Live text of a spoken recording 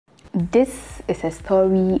This is a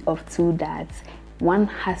story of two dads. One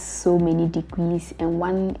has so many degrees and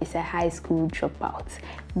one is a high school dropout.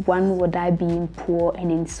 One would die being poor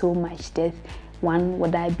and in so much debt. One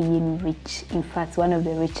would die being rich, in fact one of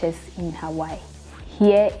the richest in Hawaii.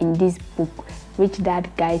 Here in this book, Rich Dad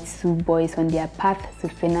guides two boys on their path to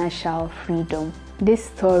financial freedom. This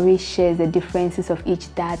story shares the differences of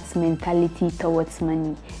each dad's mentality towards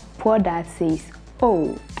money. Poor dad says,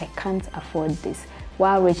 "Oh, I can't afford this,"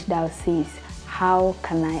 while rich dad says, "How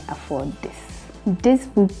can I afford this?" This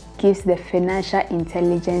book gives the financial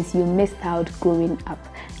intelligence you missed out growing up,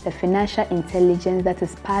 the financial intelligence that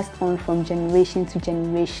is passed on from generation to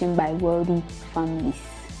generation by wealthy families.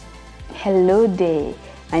 Hello there,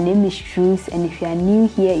 my name is Truus, and if you are new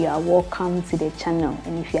here, you are welcome to the channel,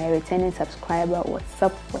 and if you are a returning subscriber, what's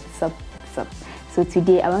up? So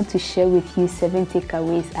today I want to share with you 7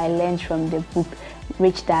 takeaways I learned from the book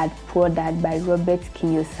Rich Dad, Poor Dad by Robert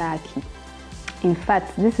Kiyosaki. In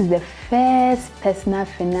fact, this is the first personal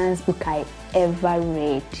finance book I ever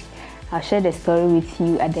read. I'll share the story with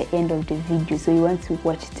you at the end of the video, so you want to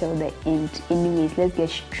watch till the end. Anyways, let's get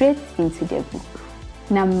straight into the book.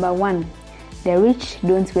 Number 1, the rich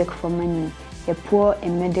don't work for money. The poor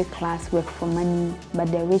and middle class work for money,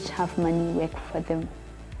 but the rich have money work for them.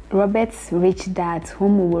 Robert's rich dad,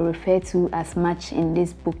 whom we will refer to as much in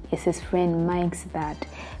this book, is his friend Mike's dad.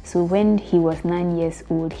 So when he was 9 years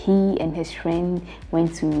old, he and his friend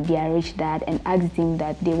went to their rich dad and asked him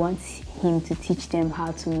that they want him to teach them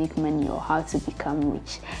how to make money or how to become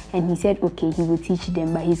rich. And he said okay, he will teach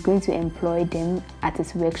them, but he's going to employ them at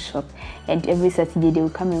his workshop, and every Saturday they will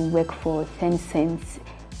come and work for 10 cents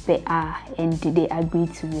per hour, and they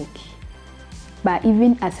agreed to work. But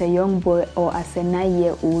even as a young boy or as a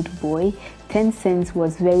 9-year-old boy, 10 cents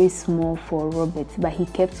was very small for Robert, but he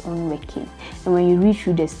kept on working. And when you read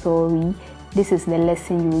through the story, this is the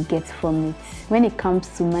lesson you will get from it. When it comes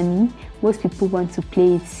to money, most people want to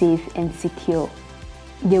play it safe and secure.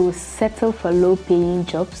 They will settle for low-paying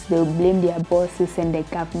jobs, they will blame their bosses and the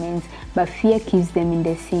government, but fear keeps them in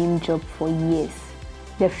the same job for years.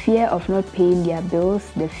 The fear of not paying their bills,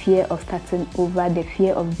 the fear of starting over, the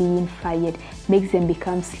fear of being fired makes them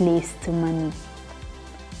become slaves to money.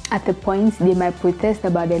 At a point, they might protest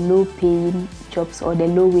about the low-paying jobs or the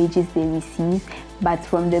low wages they receive, but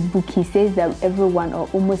from the book he says that everyone or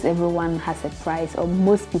almost everyone has a price, or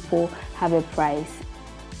most people have a price.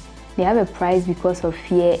 They have a price because of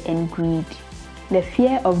fear and greed. The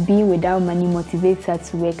fear of being without money motivates us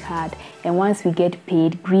to work hard, and once we get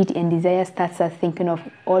paid, greed and desire starts us thinking of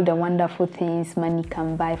all the wonderful things money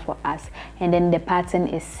can buy for us, and then the pattern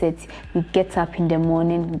is set. You get up in the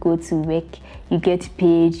morning, go to work, you get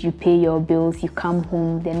paid, you pay your bills, you come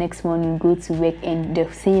home, the next morning you go to work, and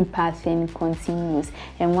the same pattern continues.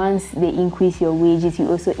 And once they increase your wages, you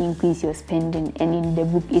also increase your spending, and in the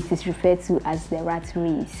book it is referred to as the rat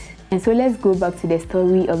race. And so let's go back to the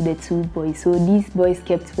story of the two boys. So these boys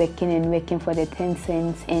kept working and working for the 10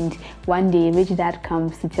 cents, and one day rich dad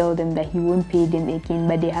comes to tell them that he won't pay them again,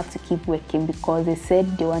 but they have to keep working because they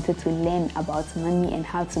said they wanted to learn about money and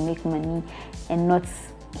how to make money and not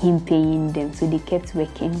him paying them. So they kept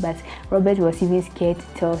working, but Robert was even scared to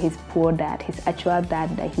tell his poor dad, his actual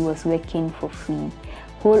dad, that he was working for free.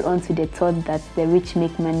 Hold on to the thought that the rich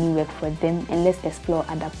make money work for them, and let's explore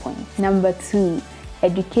other points. Number 2,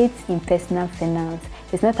 educate in personal finance.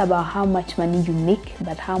 It's not about how much money you make,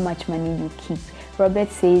 but how much money you keep.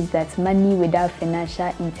 Robert says that money without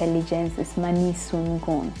financial intelligence is money soon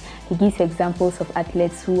gone. He gives examples of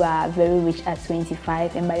athletes who are very rich at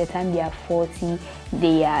 25, and by the time they are 40,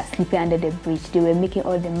 they are sleeping under the bridge. They were making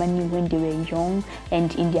all the money when they were young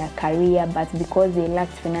and in their career, but because they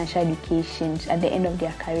lacked financial education, at the end of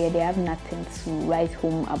their career, they have nothing to write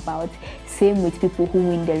home about. Same with people who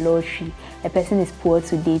win the lottery. A person is poor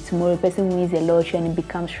today, tomorrow a person wins the lottery and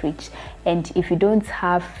becomes rich. And if you don't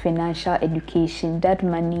have financial education, that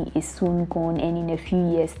money is soon gone, and in a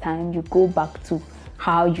few years' time, you go back to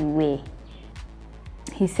how you were.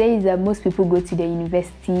 He says that most people go to the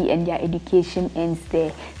university and their education ends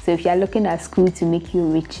there. So if you are looking at school to make you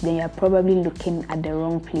rich, then you are probably looking at the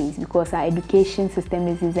wrong place, because our education system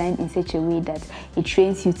is designed in such a way that it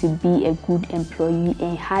trains you to be a good employee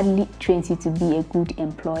and hardly trains you to be a good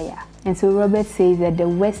employer. And so Robert says that the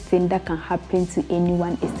worst thing that can happen to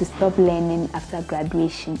anyone is to stop learning after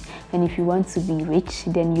graduation. And if you want to be rich,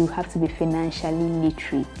 then you have to be financially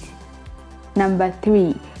literate. Number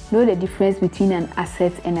 3, know the difference between an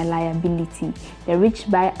asset and a liability. The rich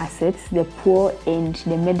buy assets, the poor and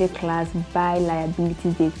the middle class buy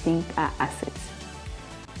liabilities they think are assets.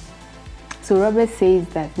 So Robert says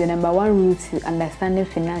that the number one rule to understanding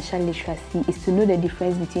financial literacy is to know the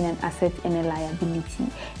difference between an asset and a liability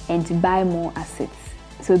and to buy more assets.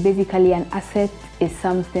 So basically, an asset is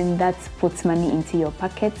something that puts money into your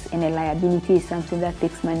pockets, and a liability is something that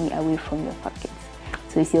takes money away from your pockets.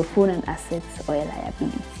 So is your phone an asset or a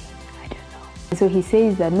liability? I don't know. So he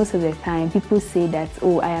says that most of the time people say that,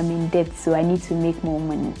 oh, I am in debt, so I need to make more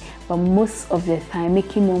money. But most of the time,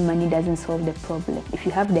 making more money doesn't solve the problem. If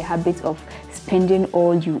you have the habit of spending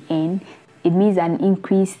all you earn, it means an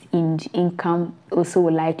increase in income also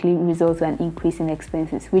will likely result in an increase in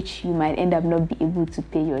expenses, which you might end up not be able to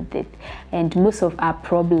pay your debt. And most of our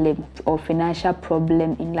problem or financial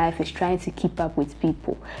problem in life is trying to keep up with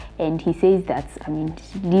people. And he says that,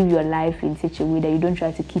 live your life in such a way that you don't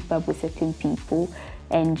try to keep up with certain people,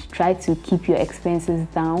 and try to keep your expenses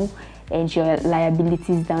down and your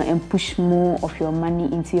liabilities down, and push more of your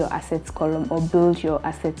money into your assets column or build your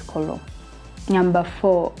assets column. Number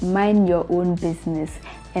 4, mind your own business.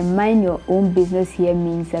 And mind your own business here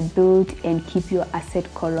means that build and keep your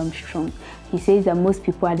asset column strong. He says that most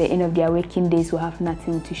people at the end of their working days will have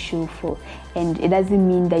nothing to show for. And it doesn't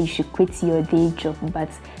mean that you should quit your day job, but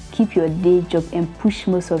keep your day job and push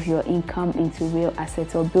most of your income into real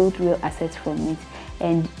assets or build real assets from it.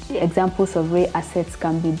 And examples of real assets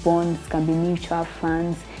can be bonds, can be mutual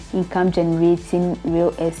funds, income generating real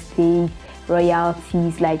estate,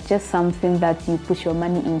 royalties, like just something that you put your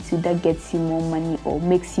money into that gets you more money or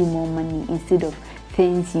makes you more money, instead of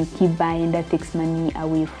things you keep buying that takes money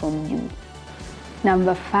away from you.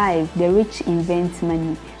 Number 5, the rich invent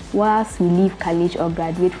money. Whilst we leave college or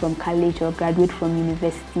graduate from college or graduate from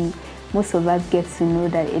university, most of us get to know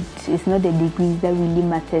that it's not the degrees that really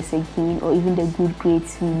matters again, or even the good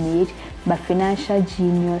grades we made, but financial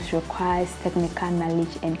genius requires technical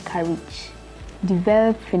knowledge and courage.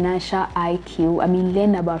 Develop financial IQ,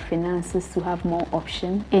 learn about finances to have more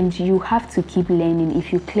options, and you have to keep learning.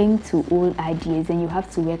 If you cling to old ideas, then you have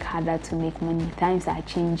to work harder to make money. Times are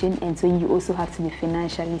changing, and so you also have to be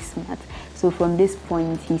financially smart. So from this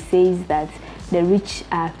point, he says that the rich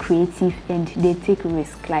are creative and they take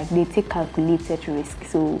risk, like they take calculated risk.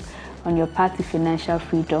 So on your path to financial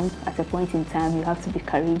freedom, at a point in time, you have to be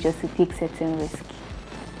courageous to take certain risks.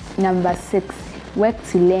 Number 6, work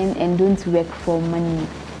to learn and don't work for money.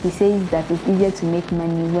 He says that it's easier to make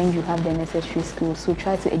money when you have the necessary skills. So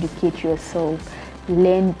try to educate yourself,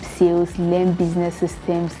 learn sales, learn business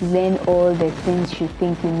systems, learn all the things you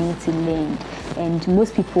think you need to learn. And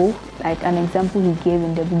most people, like an example he gave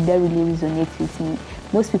in the book that really resonates with me,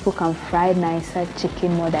 most people can fry nicer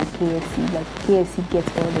chicken more than KFC. Like KFC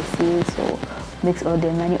gets all the sales or makes all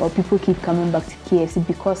the money, or people keep coming back to KFC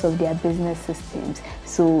because of their business systems.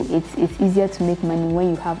 So it's easier to make money when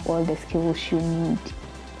you have all the skills you need.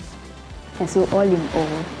 And so all in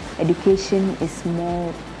all, education is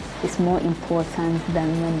more important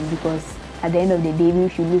than money, because at the end of the day, even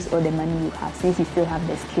if you lose all the money you have, since you still have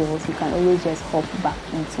the skills, you can always just hop back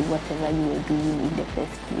into whatever you were doing in the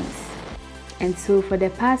first place. And so for the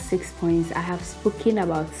past 6 points, I have spoken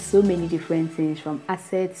about so many different things, from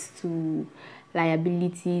assets to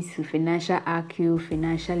liabilities to financial IQ,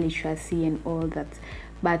 financial literacy, and all that.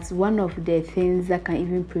 But one of the things that can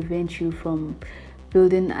even prevent you from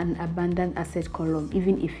building an abundant asset column,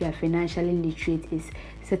 even if you are financially literate, is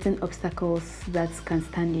certain obstacles that can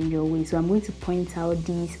stand in your way. So I'm going to point out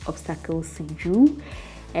these obstacles to you.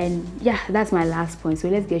 And yeah, that's my last point. So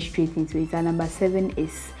let's get straight into it. And number 7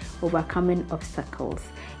 is overcoming obstacles.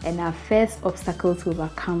 And our first obstacle to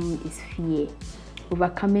overcome is fear.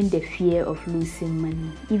 Overcoming the fear of losing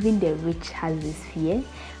money. Even the rich has this fear,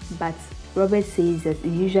 but Robert says that it's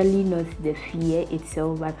usually not the fear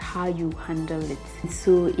itself, but how you handle it.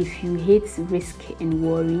 So if you hate risk and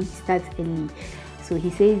worry, start early. So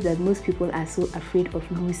he says that most people are so afraid of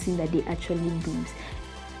losing that they actually lose.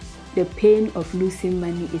 The pain of losing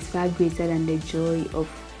money is far greater than the joy of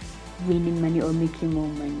winning money or making more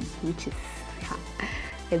money, which is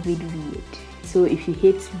a bit weird. So if you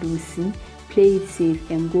hate losing, play it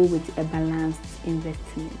safe and go with a balanced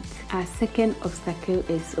investment. Our second obstacle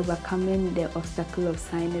is overcoming the obstacle of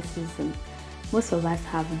cynicism. Most of us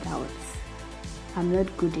have doubts. I'm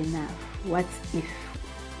not good enough. What if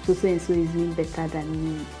so and so is doing better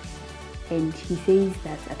than me? And he says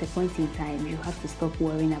that at a point in time, you have to stop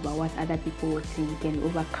worrying about what other people will think and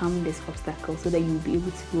overcome this obstacle so that you'll be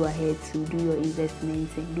able to go ahead to do your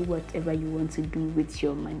investments and do whatever you want to do with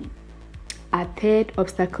your money. Our third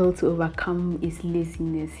obstacle to overcome is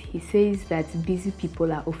laziness. He says that busy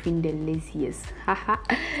people are often the laziest.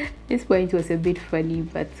 This point was a bit funny,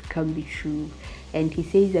 but can be true. And he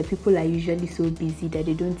says that people are usually so busy that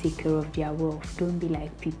they don't take care of their wealth. Don't be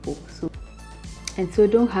like people. So And so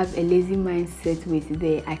don't have a lazy mindset with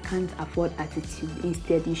the I can't afford attitude.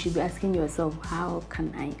 Instead, you should be asking yourself, how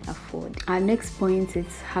can I afford? Our next point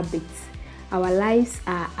is habits. Our lives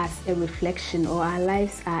are as a reflection, or our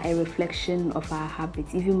lives are a reflection of our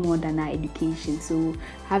habits, even more than our education. So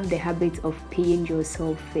have the habit of paying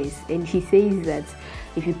yourself first. And he says that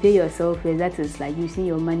if you pay yourself first, that is like using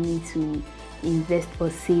your money to invest or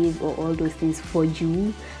save or all those things for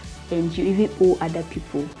you, and you even owe other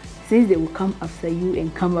people. Since they will come after you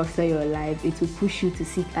and come after your life, it will push you to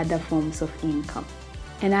seek other forms of income.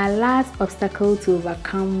 And our last obstacle to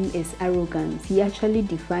overcome is arrogance. He actually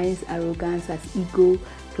defines arrogance as ego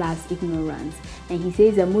plus ignorance. And he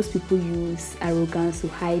says that most people use arrogance to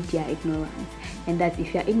hide their ignorance. And that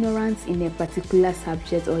if you're ignorant in a particular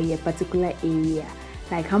subject or in a particular area,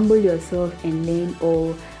 like humble yourself and learn,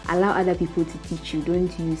 or allow other people to teach you.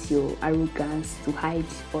 Don't use your arrogance to hide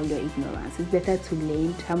all your ignorance. It's better to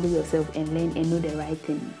learn, humble yourself and learn and know the right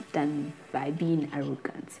thing than by being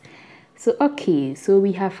arrogant. So okay, so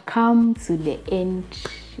we have come to the end,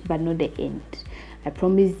 but not the end. I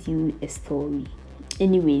promised you a story.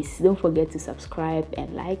 Anyways, don't forget to subscribe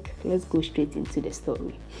and like. Let's go straight into the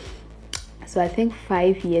story. So I think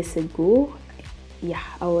 5 years ago,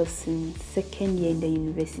 I was in second year in the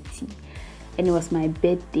university, and it was my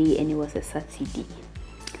birthday and it was a Saturday.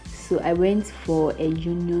 So I went for a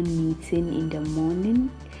union meeting in the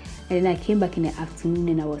morning, and then I came back in the afternoon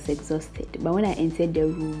and I was exhausted. But when I entered the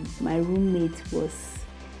room, my roommate was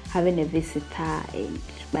having a visitor, and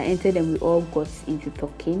I entered and we all got into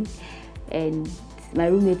talking, and my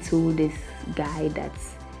roommate told this guy that,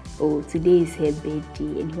 oh, today is her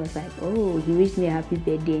birthday, and he was like, oh, he wished me a happy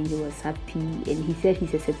birthday and he was happy, and he said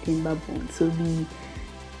he's a September born. So we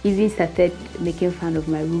even started making fun of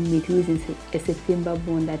my roommate who is a September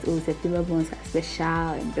born, that, oh, September borns are special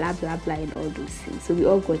and blah blah blah and all those things. So we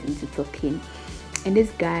all got into talking, and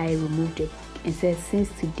this guy removed a book and said, since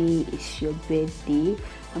today is your birthday,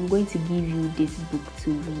 I'm going to give you this book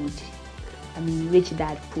to read. Rich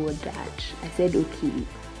Dad, Poor Dad. I said, okay.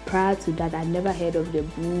 Prior to that, I'd never heard of the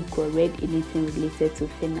book or read anything related to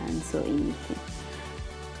finance or anything.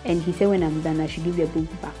 And he said when I'm done, I should give the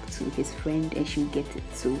book back to his friend and she'll get it.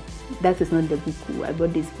 So that is not the book. I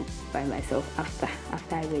bought this book by myself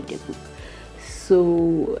after I read the book.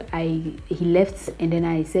 So he left, and then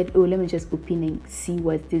I said, oh, let me just open and see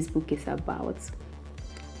what this book is about.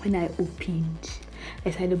 When I opened,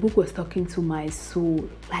 it's like the book was talking to my soul.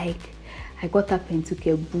 Like, I got up and took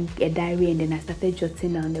a book, a diary, and then I started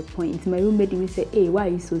jotting down the points. My roommate even said, hey, why are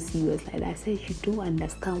you so serious like that? I said, you don't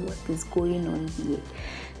understand what is going on here.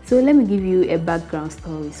 So let me give you a background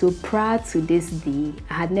story. So prior to this day,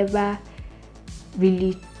 I had never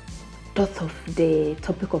really thought of the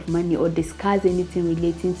topic of money or discussed anything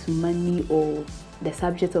relating to money or the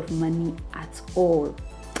subject of money at all.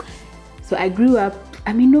 So I grew up,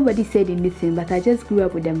 nobody said anything, but I just grew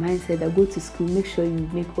up with the mindset that go to school, make sure you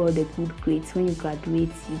make all the good grades. When you graduate,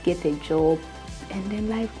 you get a job, and then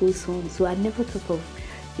life goes on. So I never thought of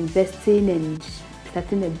investing and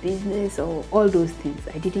starting a business or all those things.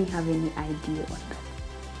 I didn't have any idea on that.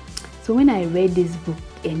 So when I read this book,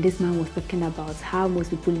 and this man was talking about how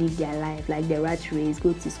most people live their life, like the rat race,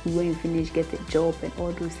 go to school, when you finish, get a job and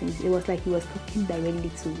all those things. It was like he was talking directly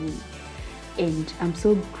to me. And I'm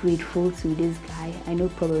so grateful to this guy. I know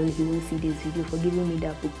probably he won't see this video, for giving me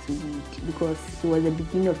that book to read, because it was the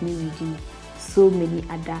beginning of me reading so many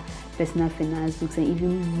other personal finance books and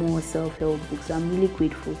even more self-help books. So I'm really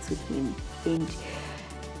grateful to him. And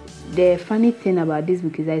the funny thing about this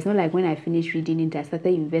book is that it's not like when I finished reading it, I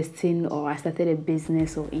started investing or I started a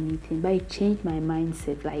business or anything, but it changed my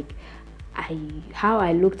mindset. Like, how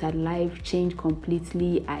I looked at life changed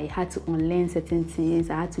completely. I had to unlearn certain things.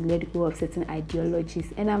 I had to let go of certain ideologies,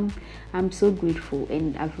 and I'm so grateful.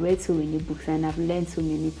 And I've read so many books and I've learned so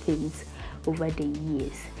many things over the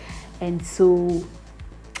years. And so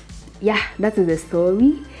that is the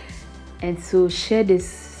story. And so share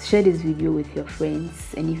this video with your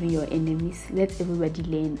friends and even your enemies. Let everybody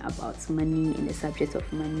learn about money and the subject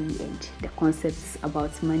of money and the concepts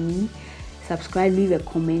about money. Subscribe, leave a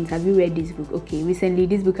comment. Have you read this book? Okay, recently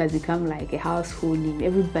this book has become like a household name.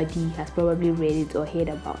 Everybody has probably read it or heard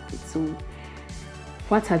about it. So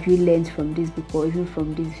what have you learned from this book or even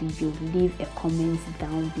from this video? Leave a comment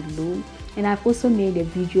down below. And I've also made a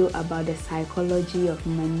video about the psychology of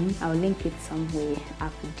money. I'll link it somewhere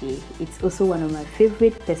up there. It's also one of my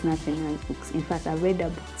favorite personal finance books. In fact, I've read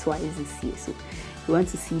that book twice this year, so you want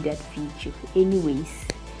to see that video. Anyways,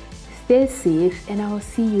 stay safe, and I will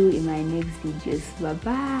see you in my next videos. Bye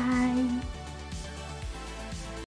bye.